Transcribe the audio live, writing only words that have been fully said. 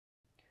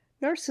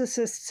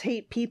Narcissists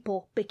hate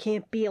people but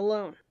can't be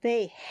alone.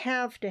 They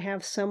have to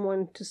have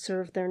someone to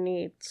serve their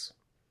needs.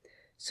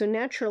 So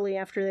naturally,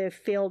 after they have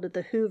failed at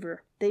the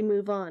hoover, they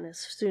move on as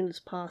soon as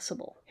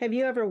possible. Have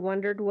you ever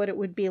wondered what it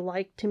would be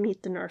like to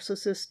meet the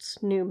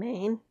narcissist's new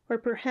main? Or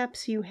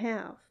perhaps you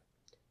have.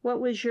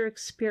 What was your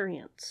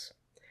experience?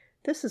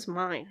 This is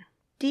mine.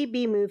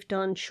 DB moved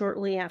on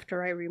shortly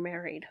after I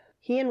remarried.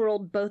 He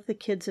enrolled both the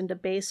kids into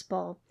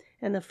baseball,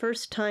 and the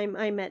first time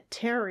I met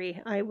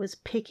Terry, I was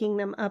picking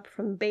them up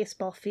from the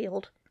baseball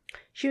field.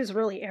 She was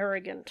really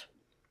arrogant.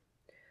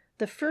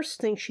 The first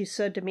thing she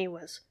said to me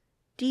was,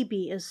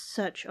 "DB is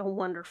such a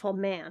wonderful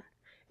man,"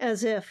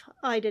 as if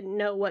I didn't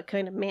know what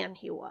kind of man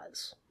he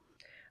was.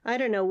 I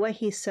don't know what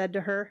he said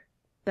to her,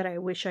 but I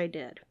wish I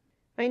did.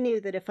 I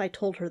knew that if I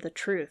told her the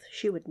truth,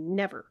 she would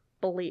never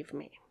believe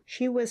me.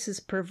 She was his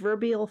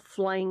proverbial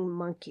flying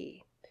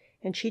monkey,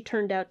 and she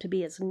turned out to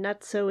be as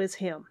nutso as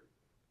him.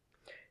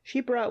 She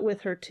brought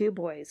with her 2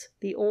 boys,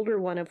 the older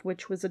one of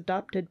which was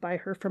adopted by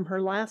her from her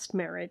last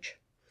marriage,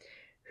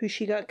 who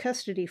she got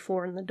custody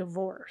for in the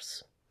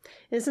divorce.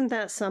 Isn't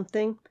that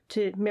something,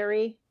 to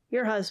marry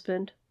your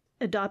husband,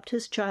 adopt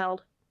his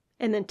child,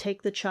 and then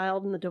take the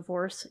child in the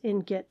divorce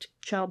and get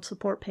child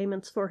support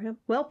payments for him?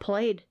 Well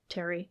played,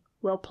 Terry.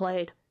 Well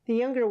played. The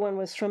younger one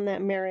was from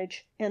that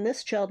marriage, and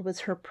this child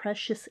was her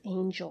precious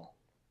angel.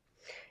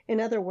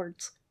 In other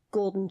words,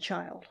 golden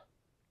child.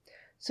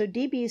 So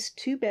DB's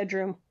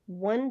 2-bedroom,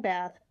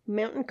 1-bath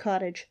mountain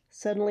cottage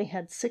suddenly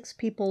had 6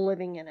 people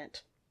living in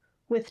it.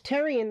 With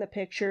Terry in the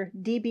picture,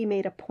 DB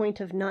made a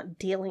point of not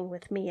dealing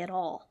with me at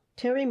all.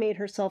 Terry made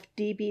herself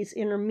DB's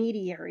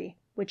intermediary,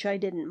 which I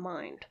didn't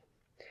mind.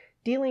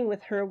 Dealing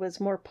with her was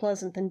more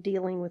pleasant than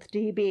dealing with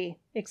DB,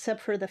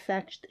 except for the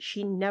fact that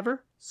she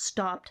never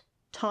stopped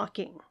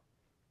talking.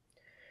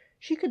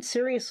 She could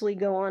seriously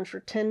go on for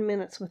 10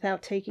 minutes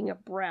without taking a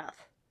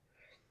breath.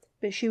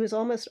 But she was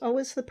almost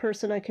always the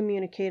person I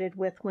communicated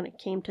with when it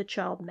came to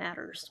child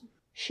matters.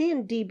 She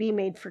and DB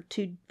made for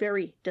 2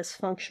 very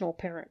dysfunctional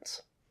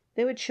parents.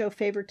 They would show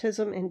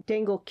favoritism and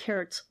dangle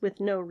carrots with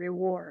no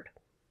reward.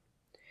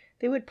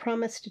 They would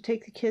promise to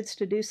take the kids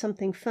to do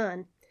something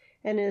fun,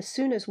 and as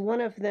soon as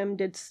one of them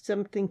did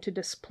something to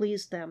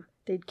displease them,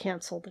 they'd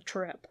cancel the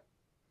trip.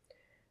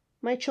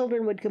 My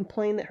children would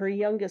complain that her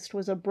youngest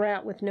was a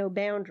brat with no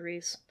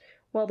boundaries,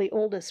 while the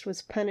oldest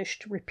was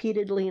punished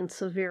repeatedly and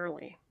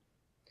severely.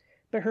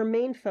 But her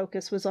main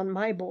focus was on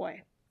my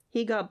boy.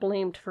 He got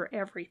blamed for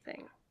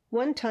everything.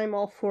 One time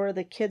all 4 of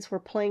the kids were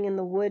playing in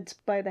the woods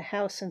by the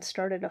house and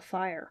started a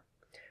fire.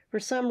 For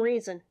some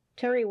reason,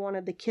 Terry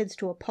wanted the kids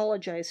to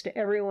apologize to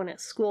everyone at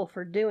school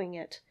for doing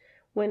it,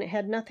 when it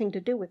had nothing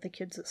to do with the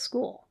kids at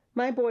school.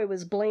 My boy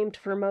was blamed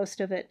for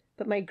most of it,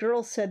 but my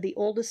girls said the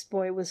oldest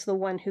boy was the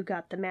one who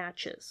got the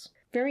matches.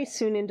 Very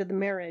soon into the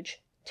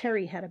marriage,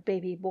 Terry had a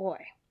baby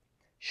boy.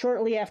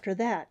 Shortly after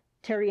that,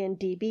 Terry and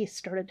DB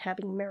started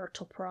having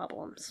marital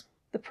problems.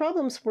 The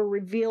problems were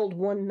revealed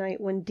one night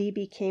when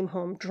DB came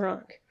home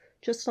drunk,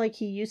 just like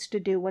he used to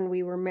do when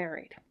we were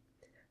married.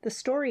 The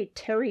story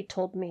Terry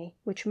told me,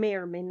 which may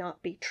or may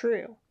not be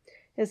true,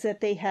 is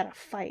that they had a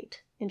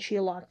fight, and she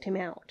locked him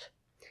out.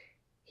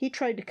 He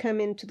tried to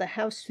come into the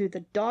house through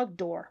the dog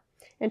door,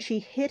 and she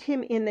hit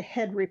him in the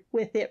head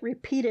with it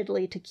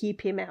repeatedly to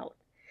keep him out.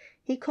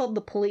 He called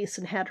the police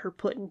and had her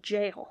put in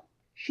jail.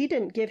 She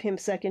didn't give him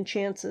second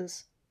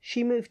chances.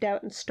 She moved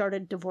out and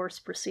started divorce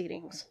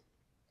proceedings.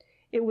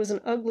 It was an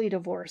ugly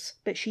divorce,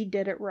 but she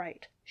did it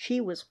right. She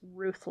was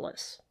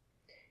ruthless.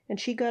 And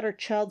she got her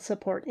child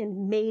support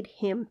and made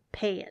him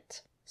pay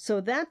it. So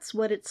that's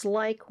what it's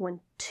like when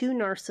 2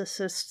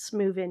 narcissists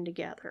move in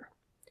together.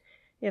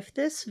 If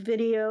this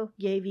video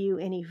gave you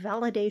any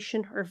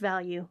validation or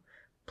value,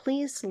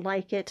 please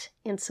like it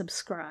and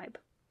subscribe.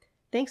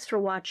 Thanks for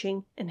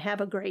watching and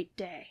have a great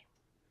day.